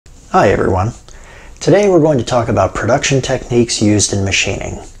Hi everyone. Today we're going to talk about production techniques used in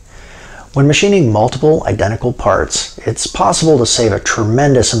machining. When machining multiple identical parts, it's possible to save a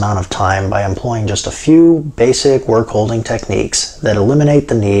tremendous amount of time by employing just a few basic work holding techniques that eliminate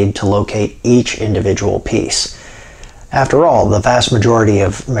the need to locate each individual piece. After all, the vast majority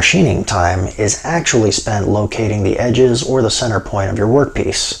of machining time is actually spent locating the edges or the center point of your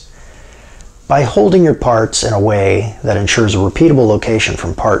workpiece. By holding your parts in a way that ensures a repeatable location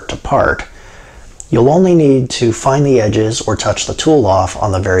from part to part, you'll only need to find the edges or touch the tool off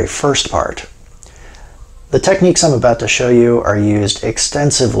on the very first part. The techniques I'm about to show you are used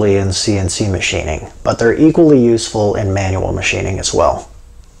extensively in CNC machining, but they're equally useful in manual machining as well.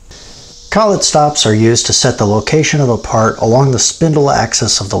 Collet stops are used to set the location of a part along the spindle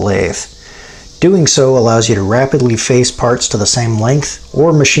axis of the lathe. Doing so allows you to rapidly face parts to the same length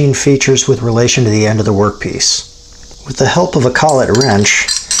or machine features with relation to the end of the workpiece. With the help of a collet wrench,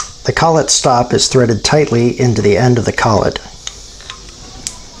 the collet stop is threaded tightly into the end of the collet.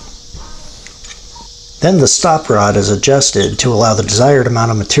 Then the stop rod is adjusted to allow the desired amount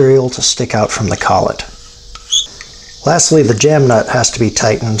of material to stick out from the collet. Lastly, the jam nut has to be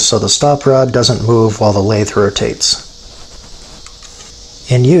tightened so the stop rod doesn't move while the lathe rotates.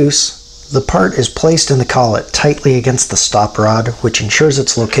 In use, the part is placed in the collet tightly against the stop rod, which ensures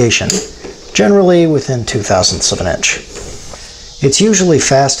its location, generally within 0.02 of an inch. It's usually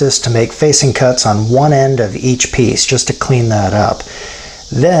fastest to make facing cuts on one end of each piece just to clean that up.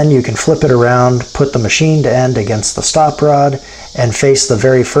 Then you can flip it around, put the machined end against the stop rod, and face the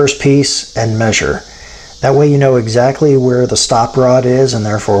very first piece and measure. That way you know exactly where the stop rod is and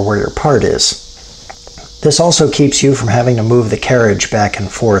therefore where your part is. This also keeps you from having to move the carriage back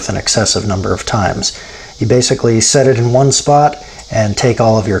and forth an excessive number of times. You basically set it in one spot and take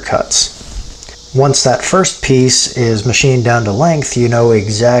all of your cuts. Once that first piece is machined down to length, you know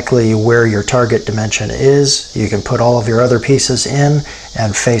exactly where your target dimension is. You can put all of your other pieces in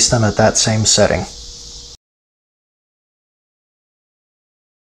and face them at that same setting.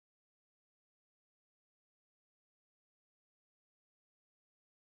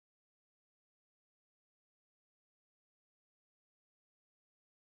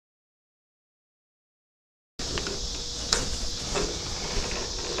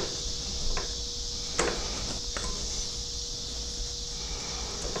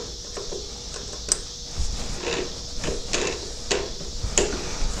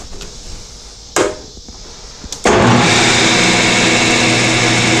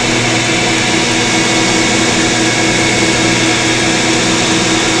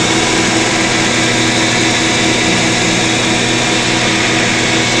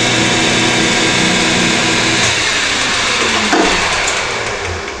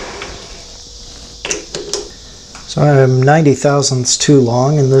 So I'm 90 thousandths too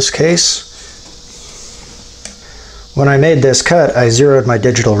long in this case. When I made this cut, I zeroed my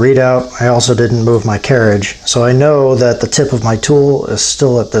digital readout. I also didn't move my carriage. So I know that the tip of my tool is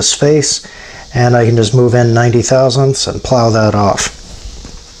still at this face, and I can just move in 90 thousandths and plow that off.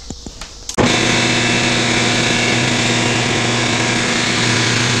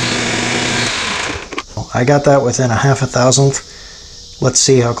 I got that within a 1/2 thousandth. Let's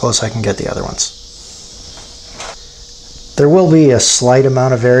see how close I can get the other ones. There will be a slight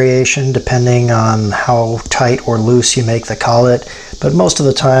amount of variation depending on how tight or loose you make the collet, but most of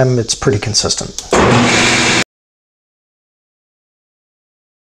the time it's pretty consistent.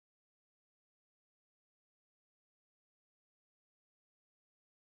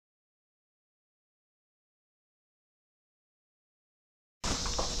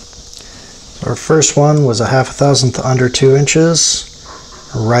 Our first one was a 1/2 thousandth under 2 inches,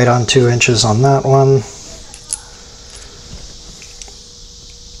 right on 2 inches on that one.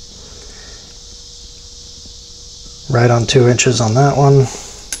 Right on 2 inches on that one.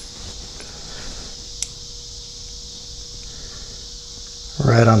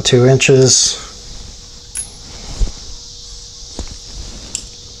 Right on 2 inches.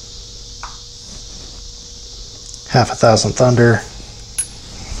 1/2 thousandth under.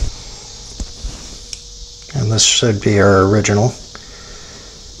 And this should be our original.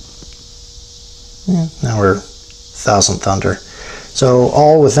 Now we're 1/1000th under. So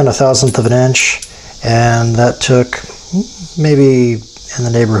all within a 1/1000th of an inch. And that took maybe in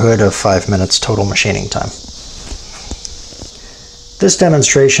the neighborhood of 5 minutes total machining time. This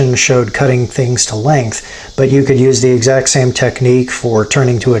demonstration showed cutting things to length, but you could use the exact same technique for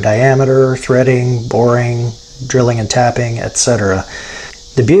turning to a diameter, threading, boring, drilling and tapping, etc.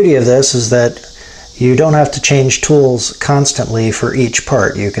 The beauty of this is that You don't have to change tools constantly for each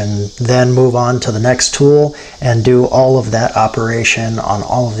part. You can then move on to the next tool and do all of that operation on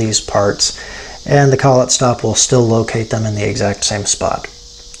all of these parts, and the collet stop will still locate them in the exact same spot.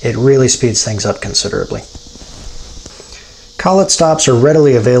 It really speeds things up considerably. Collet stops are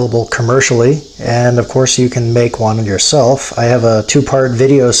readily available commercially, and of course you can make one yourself. I have a 2-part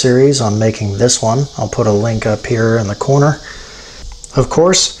video series on making this one. I'll put a link up here in the corner. Of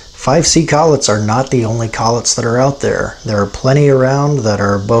course, 5C collets are not the only collets that are out there. There are plenty around that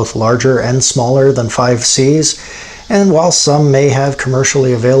are both larger and smaller than 5Cs, and while some may have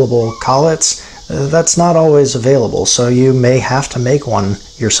commercially available collets, that's not always available, so you may have to make one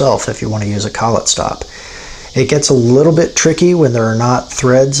yourself if you want to use a collet stop. It gets a little bit tricky when there are not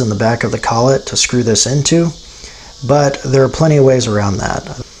threads in the back of the collet to screw this into, but there are plenty of ways around that.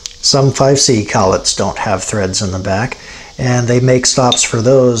 Some 5C collets don't have threads in the back, and they make stops for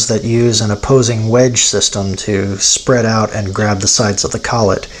those that use an opposing wedge system to spread out and grab the sides of the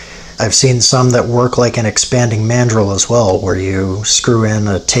collet. I've seen some that work like an expanding mandrel as well, where you screw in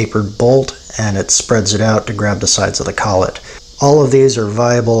a tapered bolt and it spreads it out to grab the sides of the collet. All of these are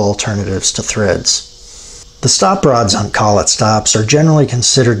viable alternatives to threads. The stop rods on collet stops are generally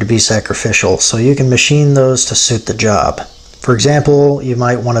considered to be sacrificial, so you can machine those to suit the job. For example, you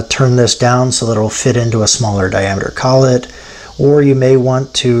might want to turn this down so that it'll fit into a smaller diameter collet, or you may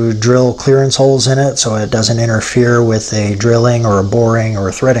want to drill clearance holes in it so it doesn't interfere with a drilling or a boring or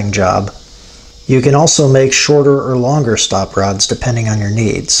a threading job. You can also make shorter or longer stop rods depending on your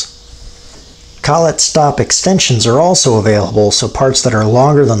needs. Collet stop extensions are also available, so parts that are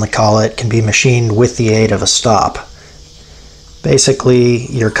longer than the collet can be machined with the aid of a stop. Basically,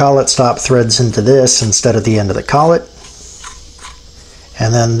 your collet stop threads into this instead of the end of the collet,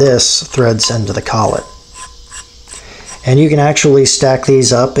 and then this threads into the collet. And you can actually stack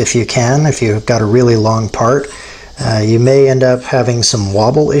these up if you can, if you've got a really long part. You may end up having some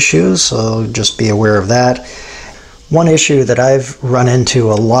wobble issues, so just be aware of that. One issue that I've run into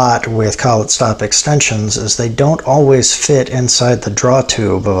a lot with collet stop extensions is they don't always fit inside the draw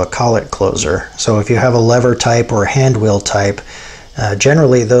tube of a collet closer. So if you have a lever type or a hand wheel type,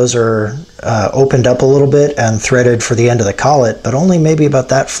 generally those are opened up a little bit and threaded for the end of the collet, but only maybe about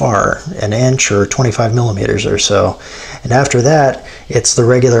that far, an inch or 25 millimeters or so. And after that, it's the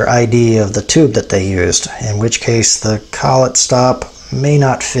regular ID of the tube that they used, in which case the collet stop may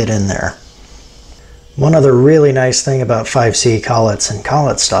not fit in there. One other really nice thing about 5C collets and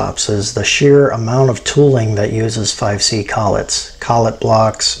collet stops is the sheer amount of tooling that uses 5C collets, collet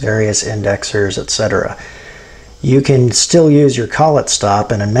blocks, various indexers, etc. You can still use your collet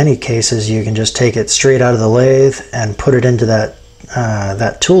stop, and in many cases you can just take it straight out of the lathe and put it into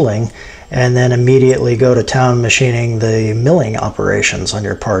that tooling, and then immediately go to town machining the milling operations on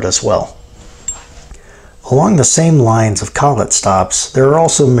your part as well. Along the same lines of collet stops, there are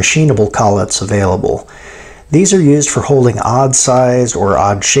also machinable collets available. These are used for holding odd-sized or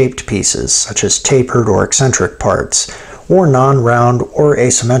odd-shaped pieces, such as tapered or eccentric parts, or non-round or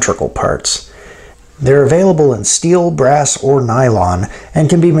asymmetrical parts. They're available in steel, brass, or nylon, and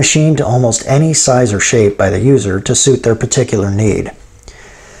can be machined to almost any size or shape by the user to suit their particular need.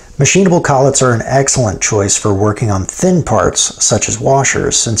 Machinable collets are an excellent choice for working on thin parts, such as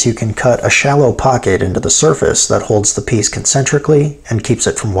washers, since you can cut a shallow pocket into the surface that holds the piece concentrically and keeps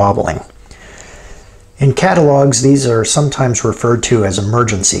it from wobbling. In catalogs, these are sometimes referred to as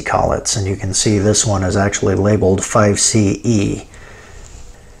emergency collets, and you can see this one is actually labeled 5CE.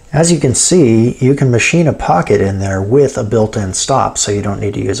 As you can see, you can machine a pocket in there with a built-in stop, so you don't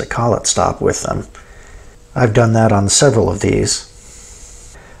need to use a collet stop with them. I've done that on several of these.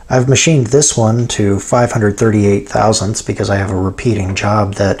 I've machined this one to 538 thousandths because I have a repeating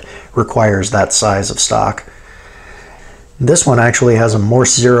job that requires that size of stock. This one actually has a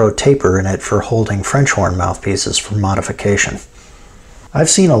Morse 0 taper in it for holding French horn mouthpieces for modification. I've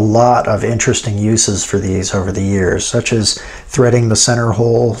seen a lot of interesting uses for these over the years, such as threading the center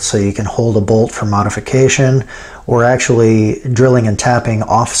hole so you can hold a bolt for modification, or actually drilling and tapping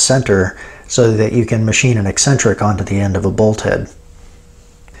off-center so that you can machine an eccentric onto the end of a bolt head.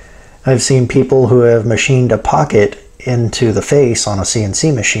 I've seen people who have machined a pocket into the face on a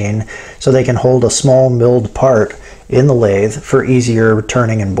CNC machine so they can hold a small milled part in the lathe for easier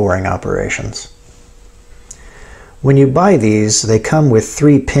turning and boring operations. When you buy these, they come with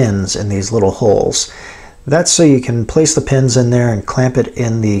 3 pins in these little holes. That's so you can place the pins in there and clamp it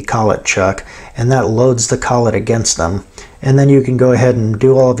in the collet chuck, and that loads the collet against them. And then you can go ahead and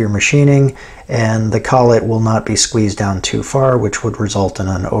do all of your machining, and the collet will not be squeezed down too far, which would result in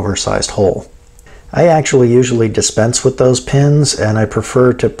an oversized hole. I actually usually dispense with those pins, and I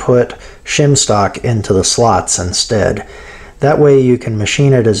prefer to put shim stock into the slots instead. That way you can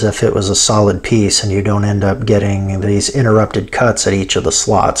machine it as if it was a solid piece and you don't end up getting these interrupted cuts at each of the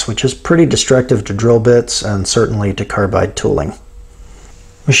slots, which is pretty destructive to drill bits and certainly to carbide tooling.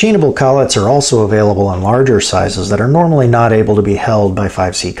 Machinable collets are also available in larger sizes that are normally not able to be held by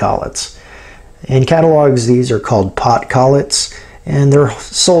 5C collets. In catalogs, these are called pot collets, and they're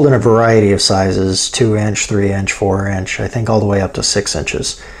sold in a variety of sizes, 2-inch, 3-inch, 4-inch, I think all the way up to 6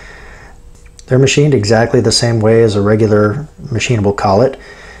 inches. They're machined exactly the same way as a regular machinable collet,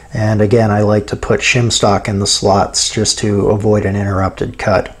 and again, I like to put shim stock in the slots just to avoid an interrupted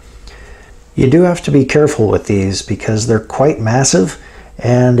cut. You do have to be careful with these because they're quite massive,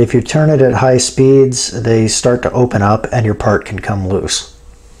 and if you turn it at high speeds, they start to open up and your part can come loose.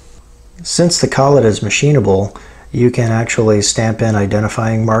 Since the collet is machinable, you can actually stamp in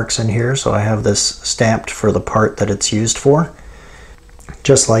identifying marks in here, so I have this stamped for the part that it's used for.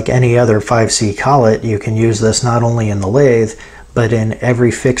 Just like any other 5C collet, you can use this not only in the lathe, but in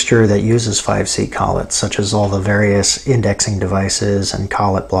every fixture that uses 5C collets, such as all the various indexing devices and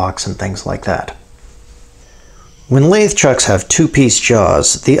collet blocks and things like that. When lathe chucks have two-piece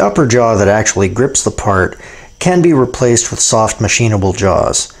jaws, the upper jaw that actually grips the part can be replaced with soft machinable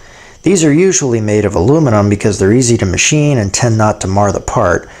jaws. These are usually made of aluminum because they're easy to machine and tend not to mar the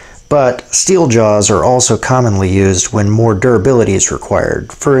part, but steel jaws are also commonly used when more durability is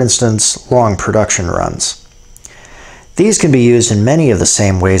required, for instance, long production runs. These can be used in many of the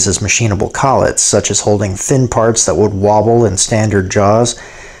same ways as machinable collets, such as holding thin parts that would wobble in standard jaws,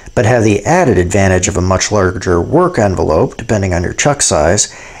 but have the added advantage of a much larger work envelope, depending on your chuck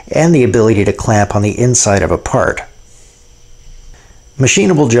size, and the ability to clamp on the inside of a part.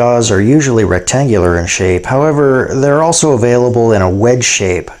 Machinable jaws are usually rectangular in shape, however, they're also available in a wedge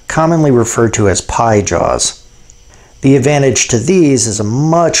shape, commonly referred to as pie jaws. The advantage to these is a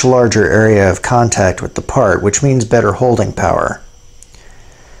much larger area of contact with the part, which means better holding power.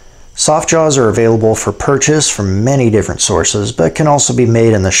 Soft jaws are available for purchase from many different sources, but can also be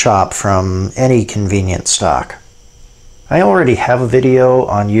made in the shop from any convenient stock. I already have a video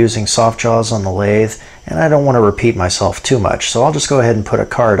on using soft jaws on the lathe, and I don't want to repeat myself too much, so I'll just go ahead and put a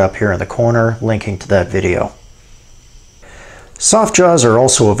card up here in the corner linking to that video. Soft jaws are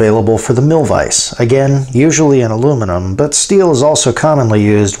also available for the mill vise, again, usually in aluminum, but steel is also commonly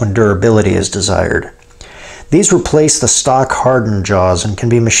used when durability is desired. These replace the stock hardened jaws and can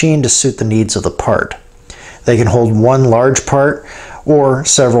be machined to suit the needs of the part. They can hold one large part or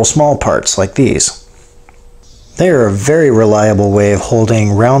several small parts like these. They are a very reliable way of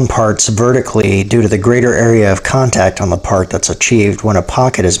holding round parts vertically due to the greater area of contact on the part that's achieved when a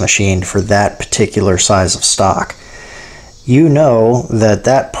pocket is machined for that particular size of stock. You know that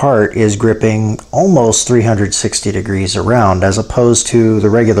that part is gripping almost 360 degrees around, as opposed to the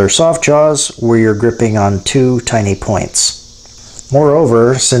regular soft jaws where you're gripping on two tiny points.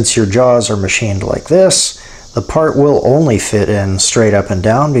 Moreover, since your jaws are machined like this, the part will only fit in straight up and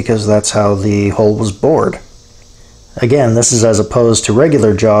down because that's how the hole was bored. Again, this is as opposed to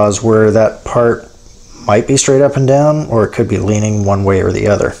regular jaws where that part might be straight up and down, or it could be leaning one way or the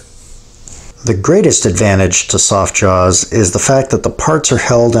other. The greatest advantage to soft jaws is the fact that the parts are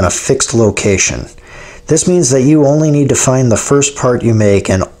held in a fixed location. This means that you only need to find the first part you make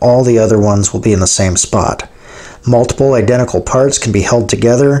and all the other ones will be in the same spot. Multiple identical parts can be held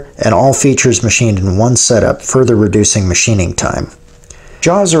together and all features machined in one setup, further reducing machining time.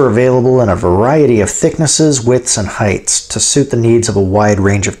 Jaws are available in a variety of thicknesses, widths, and heights to suit the needs of a wide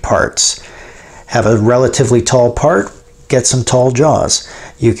range of parts. Have a relatively tall part? Get some tall jaws.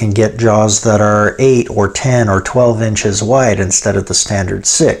 You can get jaws that are 8 or 10 or 12 inches wide instead of the standard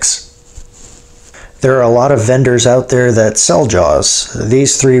 6. There are a lot of vendors out there that sell jaws.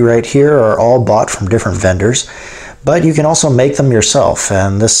 These three right here are all bought from different vendors, but you can also make them yourself,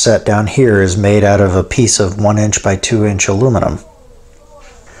 and this set down here is made out of a piece of 1-inch by 2-inch aluminum.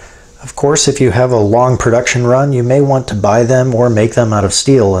 Of course, if you have a long production run, you may want to buy them or make them out of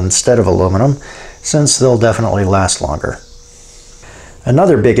steel instead of aluminum, since they'll definitely last longer.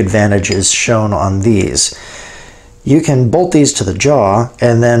 Another big advantage is shown on these. You can bolt these to the jaw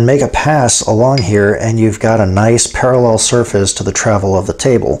and then make a pass along here and you've got a nice parallel surface to the travel of the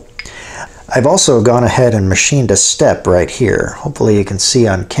table. I've also gone ahead and machined a step right here. Hopefully you can see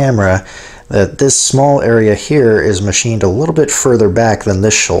on camera that this small area here is machined a little bit further back than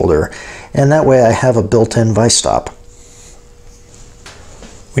this shoulder, and that way I have a built-in vise stop.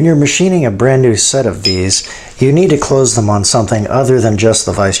 When you're machining a brand new set of these, you need to close them on something other than just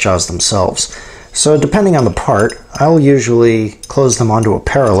the vise jaws themselves. So depending on the part, I'll usually close them onto a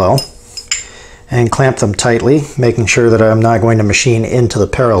parallel, and clamp them tightly, making sure that I'm not going to machine into the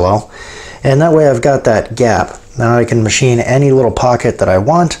parallel. And that way I've got that gap. Now I can machine any little pocket that I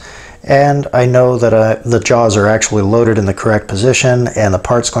want, and I know that the jaws are actually loaded in the correct position and the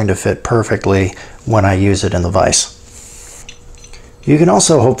part's going to fit perfectly when I use it in the vise. You can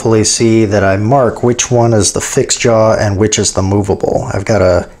also hopefully see that I mark which one is the fixed jaw and which is the movable. I've got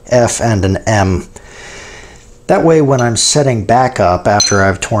a F and an M. That way when I'm setting back up after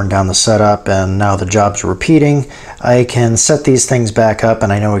I've torn down the setup and now the job's repeating, I can set these things back up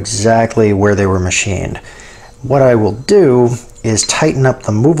and I know exactly where they were machined. What I will do is tighten up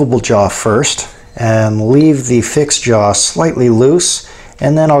the movable jaw first and leave the fixed jaw slightly loose,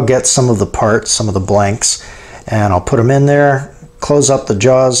 and then I'll get some of the parts, some of the blanks, and I'll put them in there, close up the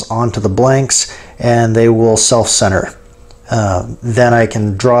jaws onto the blanks, and they will self-center. Then I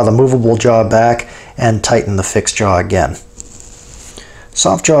can draw the movable jaw back and tighten the fixed jaw again.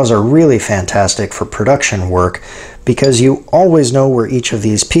 Soft jaws are really fantastic for production work because you always know where each of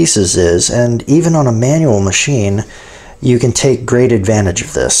these pieces is, and even on a manual machine you can take great advantage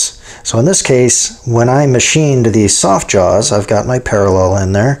of this. So in this case, when I machined these soft jaws, I've got my parallel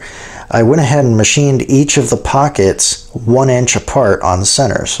in there, I went ahead and machined each of the pockets 1 inch apart on the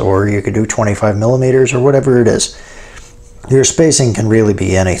centers, or you could do 25 millimeters or whatever it is. Your spacing can really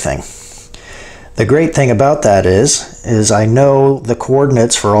be anything. The great thing about that is I know the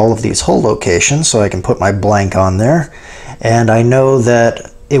coordinates for all of these hole locations, so I can put my blank on there, and I know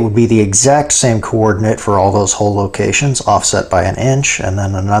that it would be the exact same coordinate for all those hole locations, offset by 1 inch, and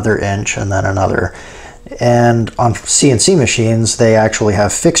then another inch, and then another. And on CNC machines, they actually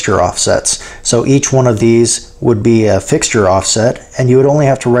have fixture offsets. So each one of these would be a fixture offset, and you would only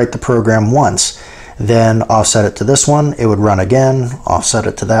have to write the program once. Then offset it to this one, it would run again, offset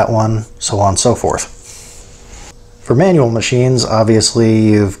it to that one, so on and so forth. For manual machines, obviously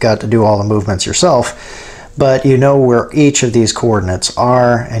you've got to do all the movements yourself, but you know where each of these coordinates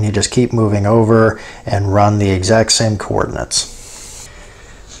are, and you just keep moving over and run the exact same coordinates.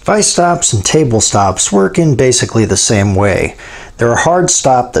 Vise stops and table stops work in basically the same way. They're a hard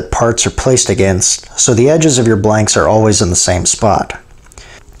stop that parts are placed against, so the edges of your blanks are always in the same spot.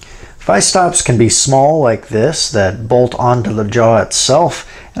 Vise stops can be small like this that bolt onto the jaw itself,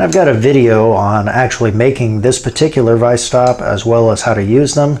 and I've got a video on actually making this particular vise stop as well as how to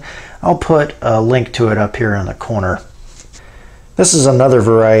use them. I'll put a link to it up here in the corner. This is another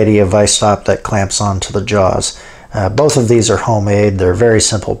variety of vise stop that clamps onto the jaws. Both of these are homemade. They're very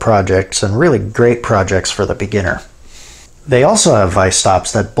simple projects and really great projects for the beginner. They also have vise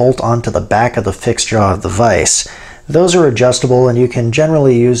stops that bolt onto the back of the fixed jaw of the vise. Those are adjustable, and you can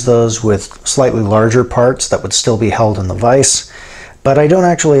generally use those with slightly larger parts that would still be held in the vise, but I don't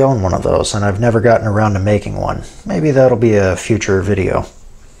actually own one of those, and I've never gotten around to making one. Maybe that'll be a future video.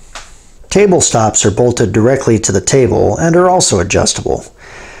 Table stops are bolted directly to the table and are also adjustable.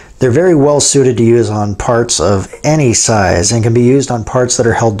 They're very well suited to use on parts of any size and can be used on parts that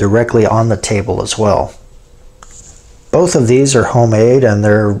are held directly on the table as well. Both of these are homemade and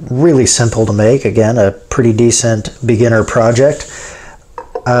they're really simple to make. Again, a pretty decent beginner project.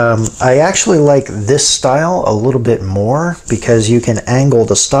 I actually like this style a little bit more because you can angle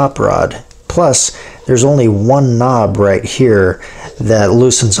the stop rod. Plus, there's only one knob right here that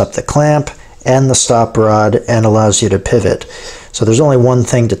loosens up the clamp and the stop rod and allows you to pivot. So there's only one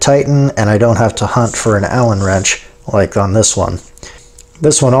thing to tighten, and I don't have to hunt for an Allen wrench like on this one.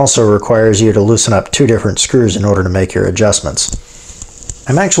 This one also requires you to loosen up 2 different screws in order to make your adjustments.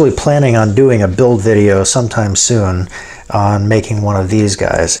 I'm actually planning on doing a build video sometime soon on making one of these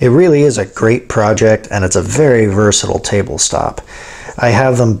guys. It really is a great project, and it's a very versatile table stop. I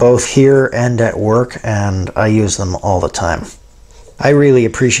have them both here and at work, and I use them all the time. I really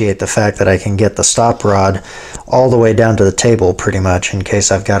appreciate the fact that I can get the stop rod all the way down to the table pretty much in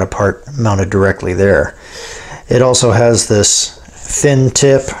case I've got a part mounted directly there. It also has this thin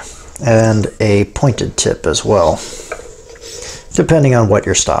tip and a pointed tip as well, depending on what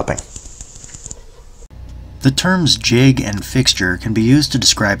you're stopping. The terms jig and fixture can be used to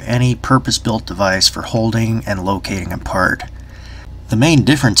describe any purpose-built device for holding and locating a part. The main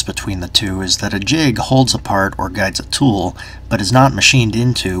difference between the two is that a jig holds a part or guides a tool, but is not machined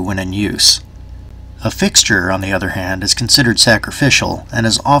into when in use. A fixture, on the other hand, is considered sacrificial and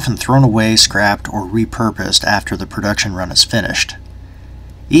is often thrown away, scrapped, or repurposed after the production run is finished.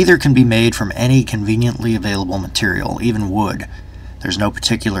 Either can be made from any conveniently available material, even wood. There's no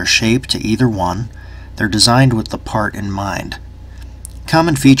particular shape to either one. They're designed with the part in mind.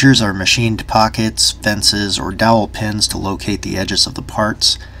 Common features are machined pockets, fences, or dowel pins to locate the edges of the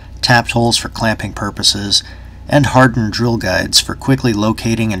parts, tapped holes for clamping purposes, and hardened drill guides for quickly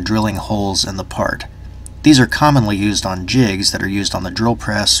locating and drilling holes in the part. These are commonly used on jigs that are used on the drill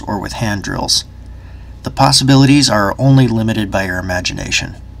press or with hand drills. The possibilities are only limited by your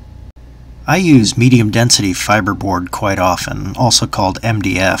imagination. I use medium density fiberboard quite often, also called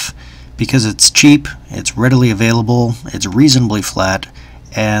MDF, because it's cheap, it's readily available, it's reasonably flat,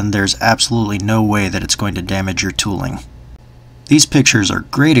 and there's absolutely no way that it's going to damage your tooling. These pictures are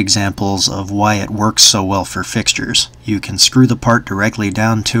great examples of why it works so well for fixtures. You can screw the part directly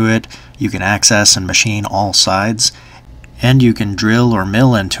down to it, you can access and machine all sides, and you can drill or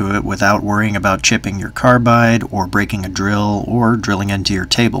mill into it without worrying about chipping your carbide or breaking a drill or drilling into your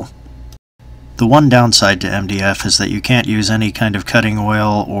table. The one downside to MDF is that you can't use any kind of cutting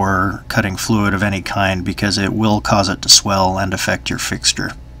oil or cutting fluid of any kind because it will cause it to swell and affect your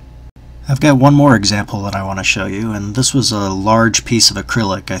fixture. I've got one more example that I want to show you, and this was a large piece of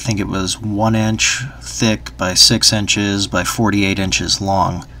acrylic. I think it was 1 inch thick by 6 inches by 48 inches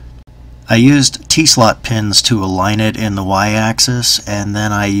long. I used T-slot pins to align it in the Y-axis, and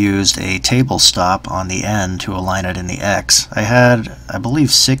then I used a table stop on the end to align it in the X. I had, I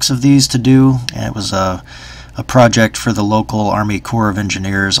believe, 6 of these to do, and it was a project for the local Army Corps of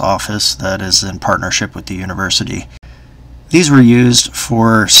Engineers office that is in partnership with the university. These were used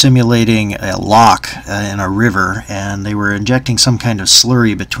for simulating a lock in a river, and they were injecting some kind of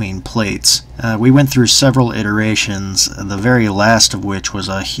slurry between plates. We went through several iterations, the very last of which was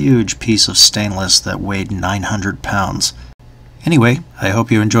a huge piece of stainless that weighed 900 pounds. Anyway, I hope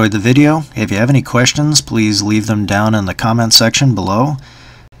you enjoyed the video. If you have any questions, please leave them down in the comment section below.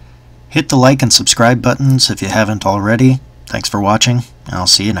 Hit the like and subscribe buttons if you haven't already. Thanks for watching, and I'll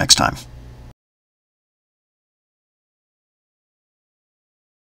see you next time.